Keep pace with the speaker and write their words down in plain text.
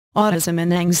Autism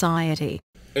and anxiety.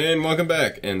 And welcome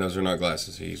back. And those are not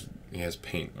glasses. He has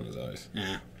paint on his eyes.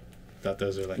 Yeah. Thought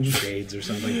those were like shades or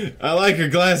something. I like your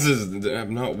glasses.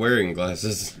 I'm not wearing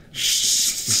glasses.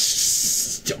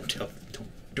 Shh. Don't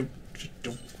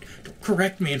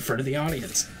correct me in front of the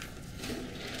audience.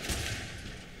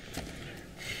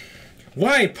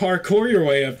 Why parkour your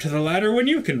way up to the ladder when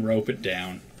you can rope it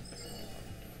down?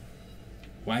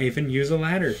 Why even use a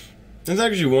ladder? That's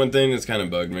actually one thing that's kind of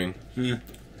bugged me. Yeah.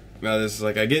 Now, this is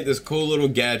like, I get this cool little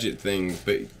gadget thing,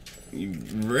 but you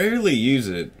rarely use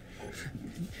it.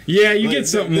 Yeah, you get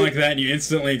something like that and you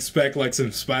instantly expect like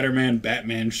some Spider-Man,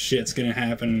 Batman shit's gonna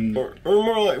happen. Or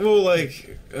more like, well,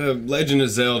 like, Legend of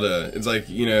Zelda. It's like,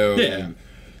 you know... Yeah.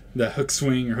 The hook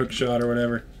swing or hook shot or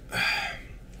whatever.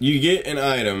 You get an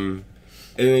item,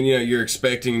 and then, you know, you're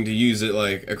expecting to use it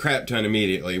like a crap ton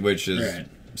immediately, which is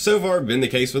so far been the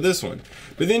case with this one.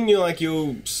 But then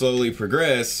you'll slowly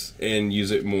progress and use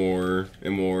it more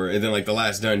and more, and then like the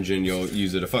last dungeon, you'll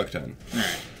use it a fuck ton.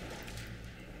 Right.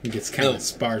 It gets kind of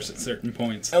sparse at certain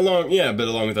points. Along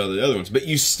with all the other ones. But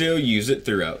you still use it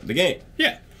throughout the game.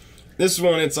 Yeah. This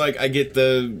one, it's like I get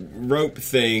the rope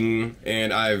thing,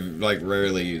 and I've like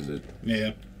rarely used it.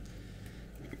 Yeah.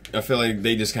 I feel like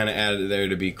they just kind of added it there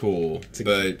to be cool,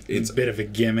 but it's a bit of a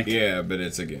gimmick. Yeah, but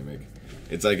it's a gimmick.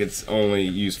 It's like it's only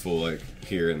useful like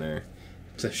here and there.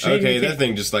 It's a shame. Okay, that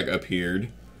thing just like appeared.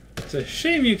 It's a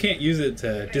shame you can't use it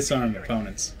to disarm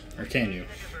opponents, or can you?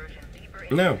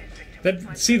 No.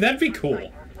 That'd be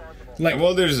cool. Like,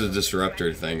 well, there's a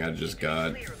disruptor thing I just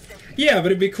got. Yeah, but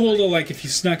it'd be cool to like if you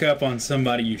snuck up on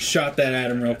somebody, you shot that at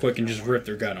them real quick and just ripped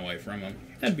their gun away from them.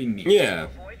 That'd be neat. Yeah.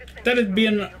 That'd be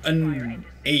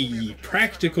a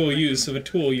practical use of a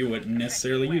tool you wouldn't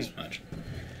necessarily use much.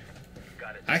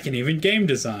 I can even game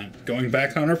design, going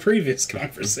back on our previous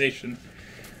conversation.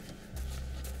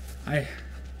 I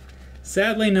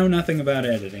sadly know nothing about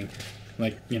editing.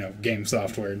 Like, you know, game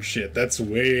software and shit. That's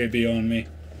way beyond me.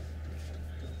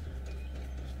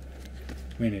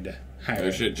 We need to hire...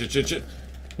 Oh, shit.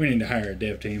 We need to hire a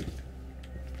dev team.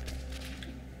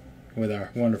 With our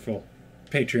wonderful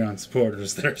Patreon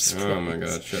supporters that are supporting. Oh my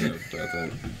god, shut up about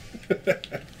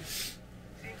that.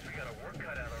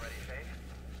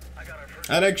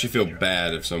 I'd actually feel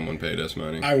bad if someone paid us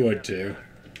money. I would too.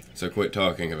 So quit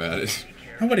talking about it.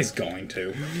 Nobody's going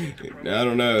to. I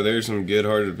don't know, there's some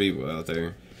good-hearted people out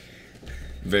there.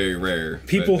 Very rare.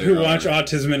 People who watch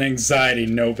Autism and Anxiety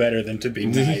know better than to be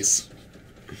nice.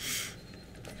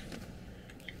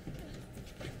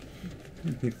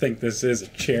 You think this is a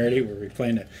charity where we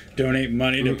plan to donate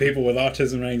money to people with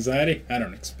autism and anxiety? I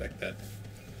don't expect that.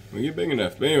 Well, you're big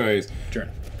enough. But anyways, sure.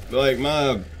 Like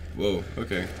my... Whoa,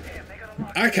 okay.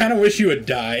 I kind of wish you had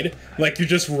died. Like you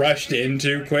just rushed in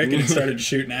too quick and started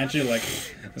shooting at you like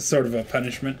sort of a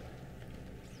punishment.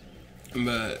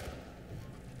 But...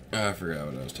 I forgot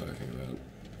what I was talking about.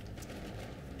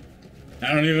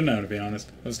 I don't even know, to be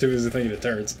honest. I was too busy thinking of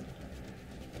turds.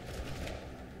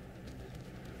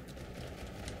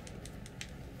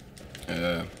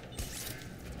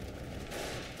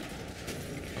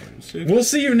 We'll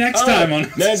see you next time on...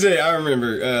 That's it, I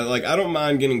remember. Like, I don't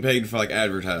mind getting paid for, like,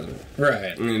 advertisement.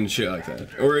 Right. And shit like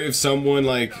that. Or if someone,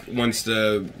 like, wants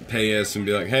to pay us and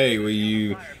be like, hey, will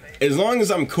you... As long as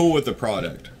I'm cool with the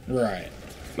product. Right.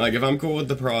 Like, if I'm cool with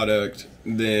the product,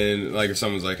 then, like, if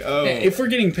someone's like, oh... If we're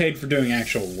getting paid for doing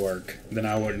actual work, then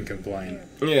I wouldn't complain.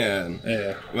 Yeah.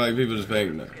 Yeah. Like, people just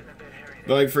paying... No.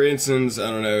 But, like, for instance,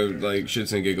 I don't know, like,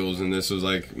 shits and giggles, and this was,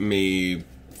 like, me...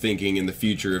 thinking in the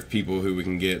future of people who we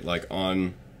can get like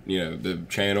on, you know, the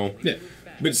channel. Yeah.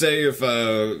 But say if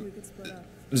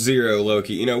Zero,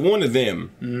 Loki, you know, one of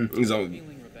them is on,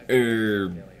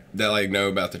 that like know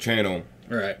about the channel,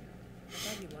 right?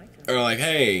 Or like,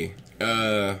 hey,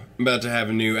 I'm about to have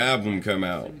a new album come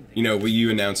out. You know, will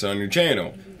you announce it on your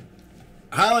channel?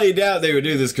 Highly doubt they would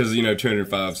do this because, you know,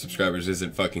 205 subscribers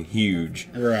isn't fucking huge.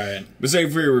 Right. But say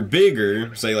if we were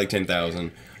bigger, say like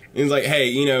 10,000. It's like, hey,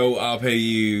 you know, I'll pay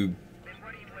you,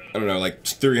 I don't know, like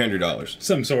 $300.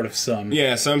 Some sort of sum.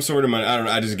 Yeah, some sort of money. I don't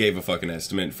know. I just gave a fucking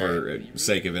estimate for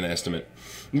sake of an estimate.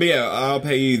 But yeah, I'll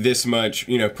pay you this much,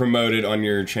 you know, promote it on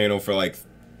your channel for like,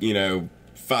 you know,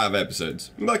 5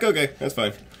 episodes. I'm like, okay, that's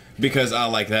fine. Because I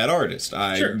like that artist.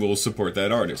 I will support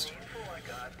that artist.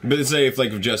 But say if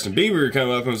like if Justin Bieber come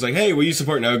up and was like, hey, will you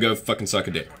support? No, go fucking suck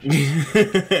a dick.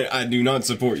 I do not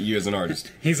support you as an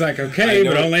artist. He's like, okay,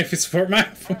 but only if you support my...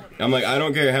 I'm like, I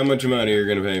don't care how much money you're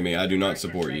gonna pay me. I do not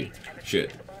support you.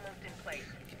 Shit.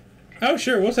 Oh,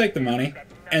 sure, we'll take the money.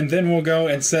 And then we'll go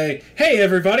and say, hey,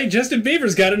 everybody, Justin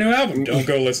Bieber's got a new album. Don't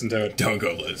go listen to it. Don't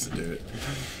go listen to it.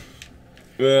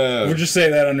 We'll just say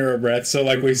that under our breath. So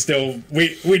like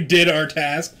we did our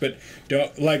task, but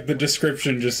don't, like, the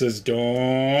description just says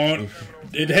don't.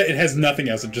 It has nothing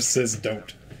else. It just says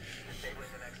don't.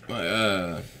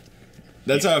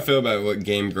 That's how I feel about what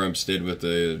Game Grumps did with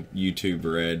the YouTube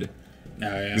Red. Oh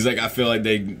yeah. Because like I feel like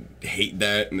they hate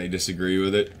that and they disagree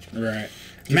with it. Right.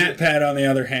 MatPat, on the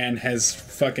other hand, has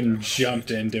fucking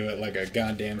jumped into it like a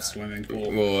goddamn swimming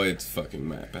pool. Well, it's fucking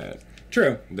MatPat.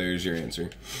 True. There's your answer.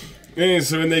 And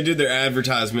so when they did their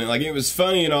advertisement, like, it was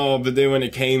funny and all, but then when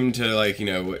it came to, like, you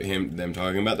know, them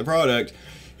talking about the product,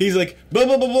 he's like, blah,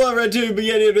 blah, blah, blah, red tube, but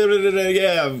yeah,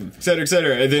 et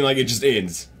cetera, and then, like, it just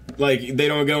ends. Like, they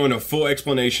don't go into full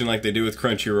explanation like they do with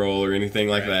Crunchyroll or anything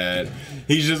like that.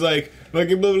 He's just like,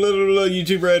 fucking blah, blah, blah, blah,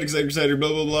 YouTube Red, et cetera, blah,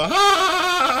 blah, blah,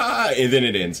 ha! And then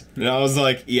it ends. And I was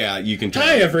like, yeah, you can tell.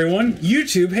 Hi, everyone.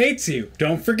 YouTube hates you.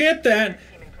 Don't forget that.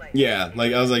 Yeah,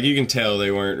 like, I was like, you can tell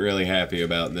they weren't really happy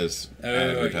about this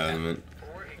advertisement. Yeah.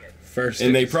 First,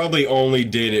 and they probably only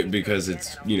did it because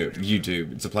it's, you know,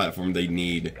 YouTube. It's a platform they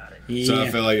need. Yeah. So I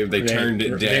feel like if they turned it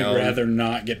down... They'd rather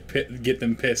not get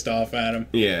them pissed off at them.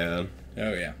 Yeah.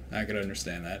 Oh, yeah. I could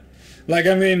understand that. Like,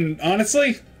 I mean,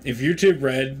 honestly, if YouTube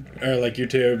Red, or like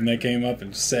YouTube, and they came up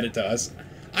and said it to us,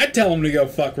 I'd tell them to go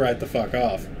fuck right the fuck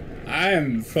off. I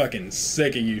am fucking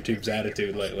sick of YouTube's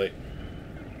attitude lately.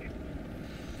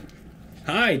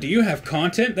 Hi, do you have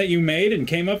content that you made and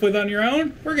came up with on your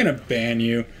own? We're gonna ban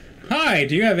you. Hi,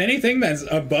 do you have anything that's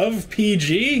above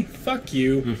PG? Fuck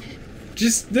you.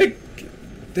 Just, they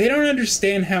don't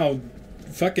understand how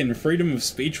fucking freedom of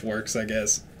speech works, I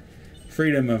guess.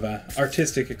 Freedom of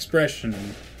artistic expression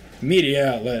and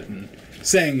media outlet and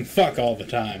saying fuck all the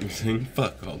time. Saying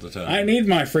fuck all the time. I need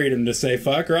my freedom to say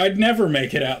fuck or I'd never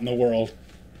make it out in the world.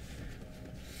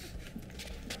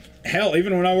 Hell,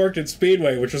 even when I worked at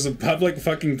Speedway, which was a public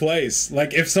fucking place,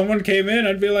 like, if someone came in,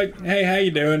 I'd be like, hey, how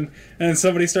you doing? And then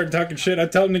somebody started talking shit,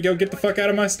 I'd tell them to go get the fuck out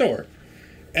of my store.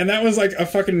 And that was like a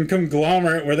fucking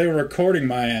conglomerate where they were recording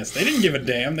my ass. They didn't give a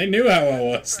damn. They knew how I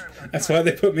was. That's why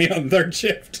they put me on third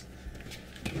shift.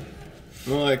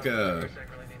 Well, like,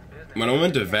 when I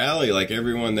went to Valley, like,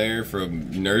 everyone there, from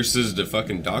nurses to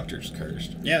fucking doctors,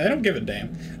 cursed. Yeah, they don't give a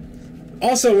damn.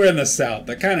 Also, we're in the South.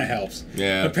 That kind of helps.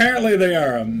 Yeah. Apparently, they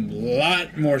are a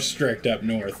lot more strict up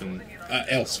north than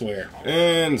elsewhere.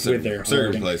 And certain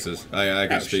wording. places. I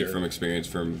can speak sure. from experience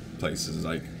from places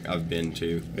like I've been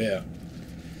to. Yeah.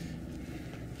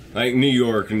 Like New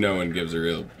York, no one gives a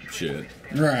real shit.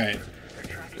 Right.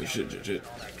 Shit.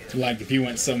 Like if you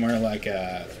went somewhere like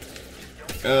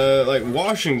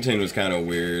Washington was kind of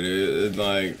weird.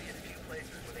 Like,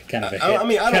 kind of a hit,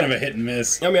 kind of a hit and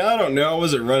miss. I mean, I don't know. I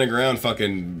wasn't running around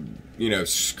fucking, you know,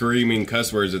 screaming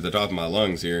cuss words at the top of my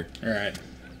lungs here. Right.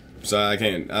 So I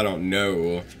don't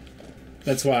know.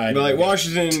 That's why. But like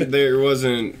Washington, there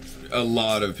wasn't a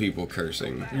lot of people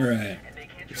cursing. Right.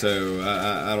 So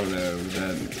I don't know.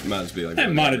 That might just be like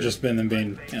that might have just been them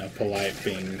being, you know, polite,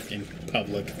 being in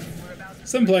public.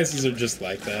 Some places are just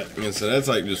like that. And so that's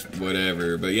like just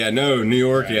whatever. But yeah, no, New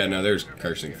York, right. Yeah, no, there's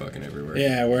cursing fucking everywhere.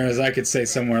 Yeah, whereas I could say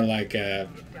somewhere like, I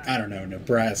don't know,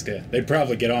 Nebraska. They'd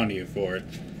probably get on to you for it.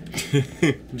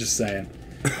 Just saying.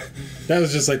 That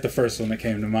was just like the first one that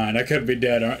came to mind. I could be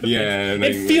dead. Yeah.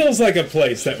 It feels like a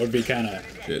place that would be kind of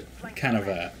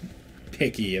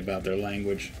picky about their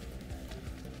language.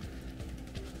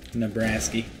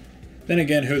 Nebraska. Then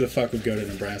again, who the fuck would go to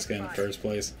Nebraska in the first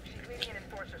place?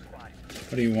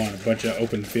 What do you want? A bunch of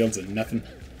open fields and nothing?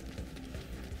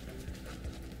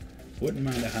 Wouldn't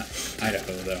mind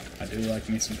Idaho, though. I do like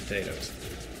me some potatoes.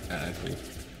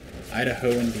 Idaho,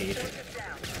 indeed.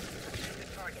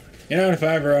 You know, if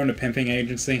I ever owned a pimping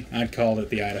agency, I'd call it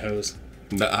the Idahos.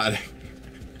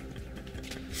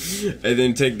 And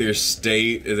then take their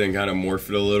state and then kind of morph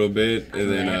it a little bit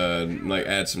and then like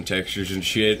add some textures and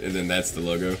shit and then that's the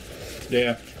logo.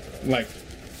 Yeah, like,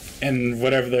 and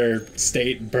whatever their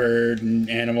state bird and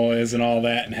animal is and all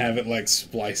that and have it like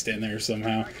spliced in there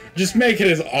somehow. Just make it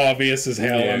as obvious as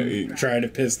hell. Yeah, I'm trying to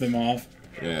piss them off.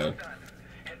 Yeah.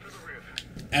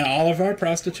 And all of our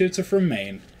prostitutes are from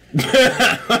Maine.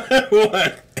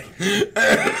 What?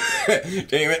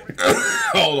 Damn it.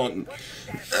 Hold on.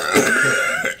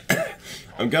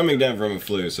 I'm coming down from a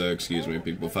flu, so excuse me,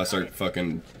 people. If I start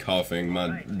fucking coughing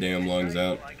my damn lungs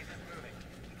out.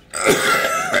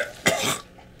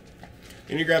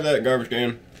 Can you grab that garbage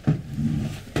can?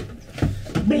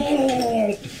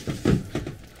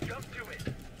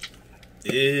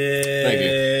 Thank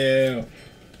you.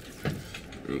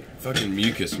 Fucking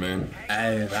mucus, man.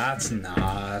 Hey, that's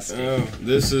nasty. Oh,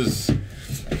 this is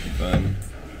fun.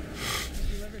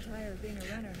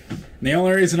 The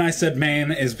only reason I said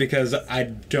Maine is because I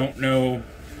don't know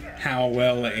how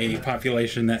well a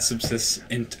population that subsists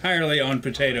entirely on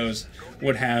potatoes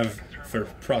would have for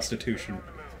prostitution.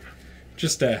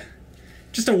 Just a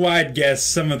wide guess.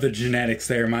 Some of the genetics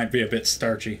there might be a bit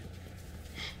starchy.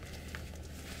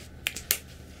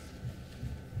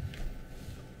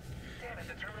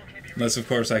 Unless, of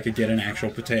course, I could get an actual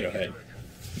potato head.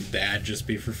 That'd just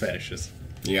be for fetishes.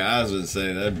 Yeah, I was gonna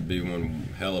say that'd be one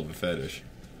hell of a fetish.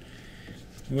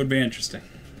 Would be interesting.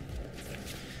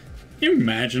 Can you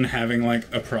imagine having,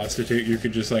 like, a prostitute you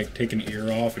could just, like, take an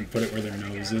ear off and put it where their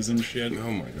nose is and shit?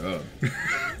 Oh my god.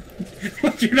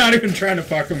 Like, you're not even trying to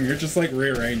fuck them, you're just, like,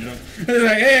 rearranging them. They're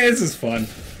like, hey, this is fun.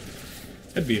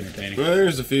 That'd be entertaining. Well,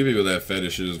 there's a few people that have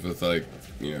fetishes with, like,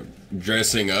 you know,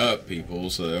 dressing up people,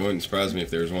 so it wouldn't surprise me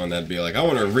if there was one that'd be like, I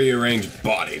want to rearrange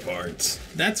body parts.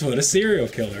 That's what a serial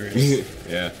killer is.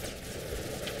 Yeah.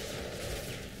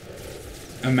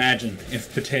 Imagine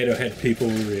if potato head people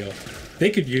were real. They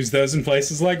could use those in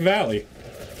places like Valley.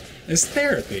 As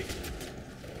therapy.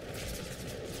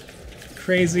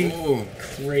 Crazy, Ooh.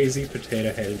 crazy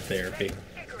potato head therapy.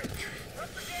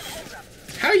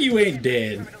 How you ain't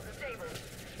dead?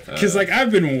 Because, like, I've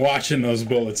been watching those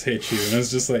bullets hit you, and I was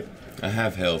just like... I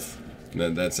have health.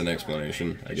 That's an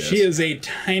explanation, I guess. She is a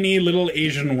tiny little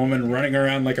Asian woman running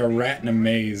around like a rat in a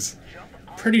maze.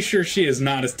 Pretty sure she is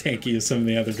not as tanky as some of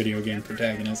the other video game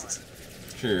protagonists.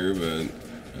 Sure, but...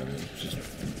 I mean,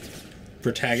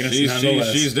 Protagonist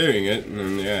nonetheless. she's doing it,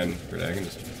 and yeah, and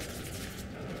protagonist.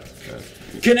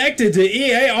 Connected to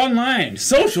EA Online.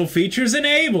 Social features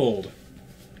enabled.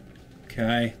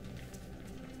 Okay.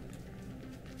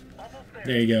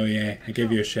 There you go, EA. I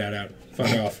gave you a shout out. Fuck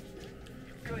off.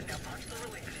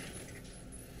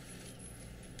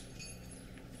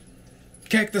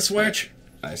 Kick the switch.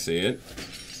 I see it.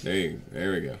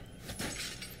 There we go.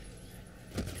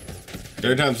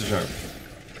 Third time's the charm.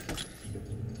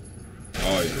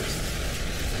 Always is.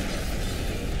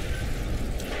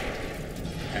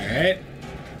 Alright.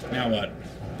 Now what?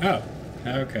 Oh.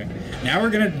 Okay. Now we're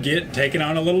gonna get taken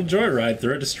on a little joyride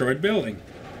through a destroyed building.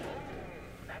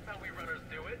 That's how we runners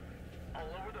do it. All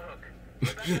over the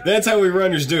hook. That's how we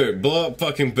runners do it. Blow up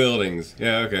fucking buildings.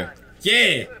 Yeah, okay.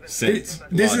 Yeah! Sense.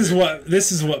 This is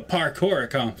Logic. what parkour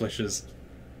accomplishes.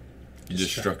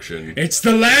 Destruction. It's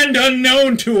the land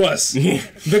unknown to us!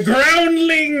 The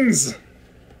groundlings!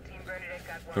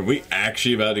 Are we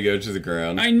actually about to go to the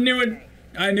ground? I knew it.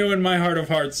 I knew in my heart of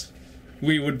hearts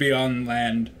we would be on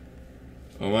land.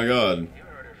 Oh my god.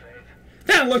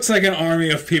 That looks like an army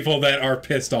of people that are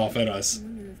pissed off at us.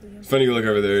 It's funny you look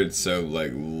over there, it's so,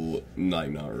 like,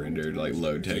 not rendered, like,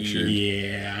 low texture.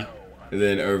 Yeah. And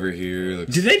then over here,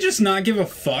 looks... Did they just not give a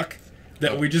fuck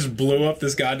that we just blew up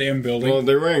this goddamn building? Well,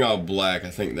 they're wearing all black.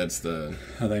 I think that's the...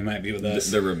 Oh, they might be with us.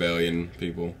 The rebellion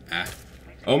people. Ah.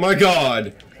 Oh my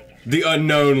god! The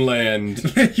unknown land.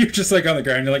 You're just like on the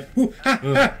ground, you're like, ooh,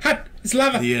 hot, it's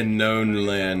lava! The unknown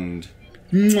land.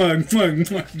 Mwah, mwah,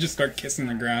 mwah. Just start kissing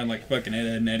the ground like fucking Ed,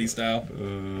 Edd and Eddie style.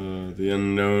 The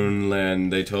unknown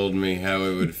land. They told me how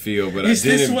it would feel, but Is I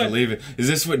this didn't what- believe it. Is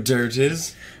this what dirt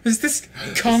is? Is this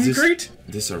concrete?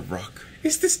 Is this a rock?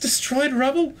 Is this destroyed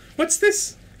rubble? What's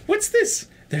this? What's this?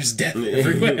 There's death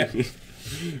everywhere.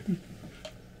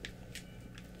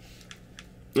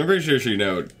 I'm pretty sure she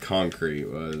knew what concrete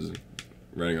was.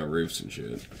 Running on roofs and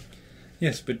shit.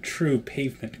 Yes, but true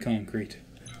pavement concrete.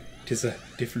 It is a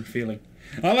different feeling.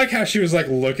 I like how she was like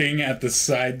looking at the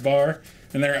sidebar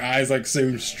and their eyes like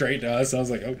zoomed straight to us. I was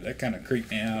like, oh, that kind of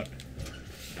creeped me out.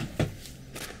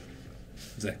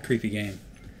 It's a creepy game.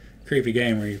 Creepy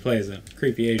game where you play as a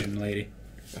creepy Asian lady.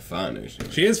 A fine Asian.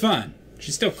 She is fine.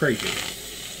 She's still creepy.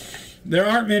 There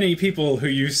aren't many people who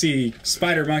you see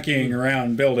spider monkeying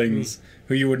around buildings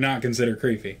who you would not consider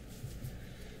creepy.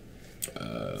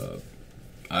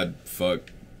 I'd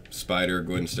fuck Spider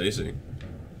Gwen Stacy.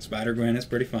 Spider Gwen is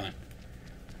pretty fine.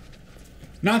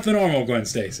 Not the normal Gwen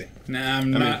Stacy. Nah,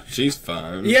 I'm not. I mean, she's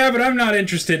fine. Yeah, but I'm not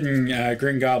interested in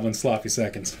Green Goblin sloppy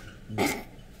seconds.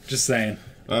 Just saying.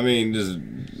 I mean, just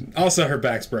Also, her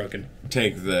back's broken.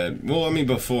 take that. Well, I mean,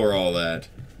 before all that.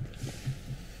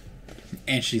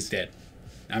 And she's dead.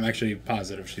 I'm actually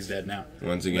positive she's dead now.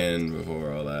 Once again,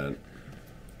 before all that.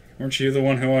 Weren't you the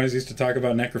one who always used to talk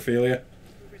about necrophilia?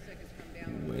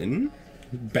 When?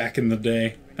 Back in the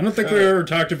day. I don't think we ever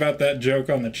talked about that joke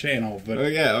on the channel, but... Oh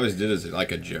yeah, I always did it as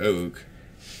like a joke.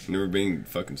 Never being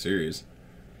fucking serious.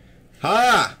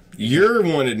 Ha! You're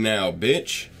wanted now,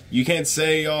 bitch. You can't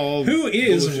say all... Who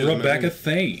is bullshit, Rebecca man.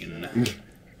 Thane?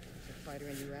 Fighter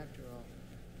in you after all.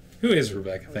 Who is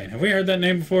Rebecca Thane? Have we heard that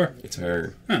name before? It's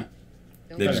her. Huh.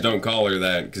 They just don't call her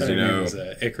that, because, Her you name know... was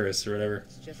Icarus or whatever.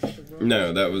 It's just like the world.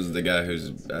 No, that was the guy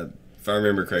who's... I If I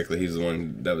remember correctly, he's the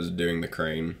one that was doing the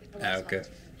crane. Ah, okay.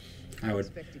 I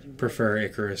would prefer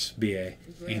Icarus be a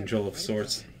angel of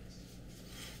sorts.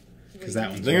 Because that I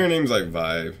one's... think her name's like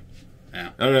Vive. Yeah.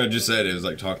 I don't know, it just said it was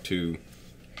like talk to...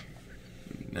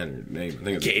 Not her name, I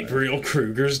think it's Gabriel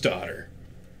Kruger's daughter.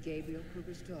 Gabriel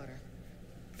Kruger's daughter.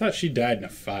 I thought she died in a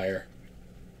fire.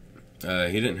 He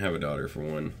didn't have a daughter, for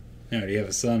one. No, do you have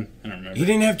a son? I don't remember. He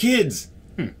didn't have kids!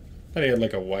 Thought he had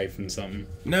like a wife and something.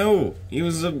 No! He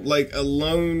was like a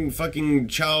lone fucking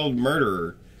child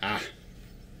murderer. Ah.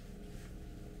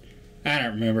 I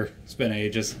don't remember. It's been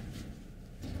ages.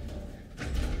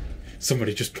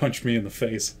 Somebody just punched me in the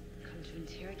face. Come to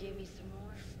interrogate me some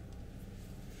more?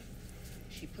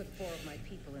 She put 4 of my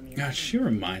people in the God, she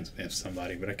reminds me of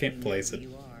somebody, but I can't place it.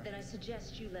 You are. Then I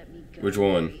suggest you let me go. Which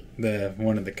one? The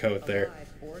one in the coat there.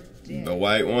 Alive or dead. The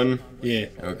white one? Yeah.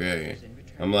 Okay.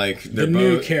 I'm like, The they're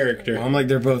new both... character. I'm like,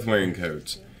 they're both wearing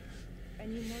coats.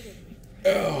 And you murdered me.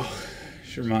 Oh,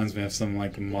 she reminds me of some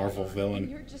like Marvel villain.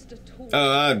 You're just a tool. Oh,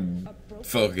 I'd A broken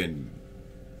fucking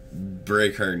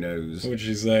break her nose. What did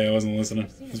she say? I wasn't listening.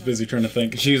 I was busy trying to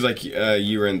think. She was like,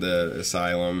 you were in the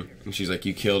asylum, and she's like,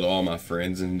 you killed all my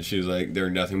friends, and she was like,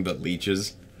 they're nothing but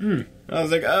leeches. I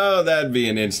was like, oh, that'd be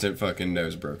an instant fucking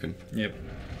nose broken. Yep.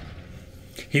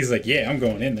 He's like, yeah, I'm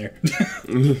going in there.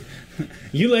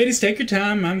 You ladies take your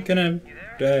time. I'm gonna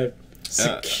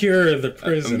secure the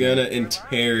prison. I'm gonna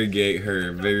interrogate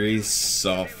her very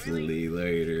softly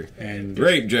later. And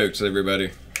Rape jokes,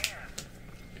 everybody.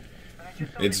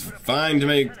 It's fine to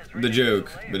make the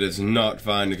joke, but it's not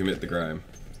fine to commit the crime.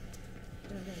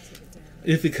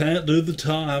 if you can't do the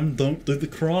time, don't do the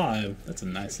crime. That's a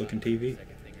nice looking TV.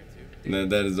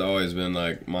 That has always been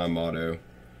like my motto.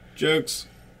 Jokes,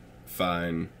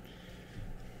 fine.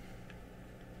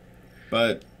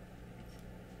 But,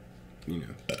 you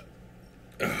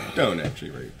know, don't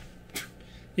actually rape.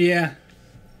 Yeah.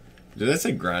 Did that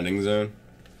say grinding zone?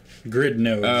 Grid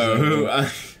node. Oh,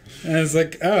 And I was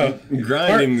like, oh.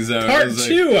 grinding zone. I Part was like,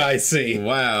 2, I see.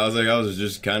 wow, I was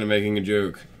just kind of making a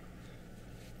joke.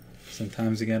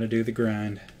 Sometimes you gotta do the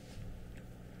grind.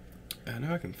 I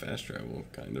know I can fast travel,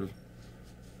 kind of.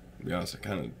 To be honest, I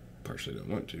kind of partially don't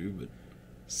want to, but...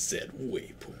 Set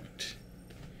waypoint.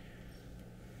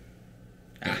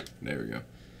 There we go.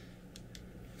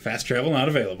 Fast travel not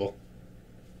available.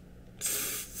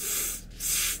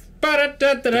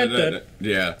 Ba-da-da-da-da-da.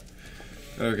 Yeah.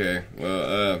 Okay,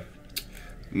 well,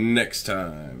 next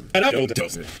time. General.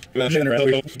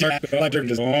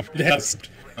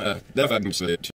 That fucking shit.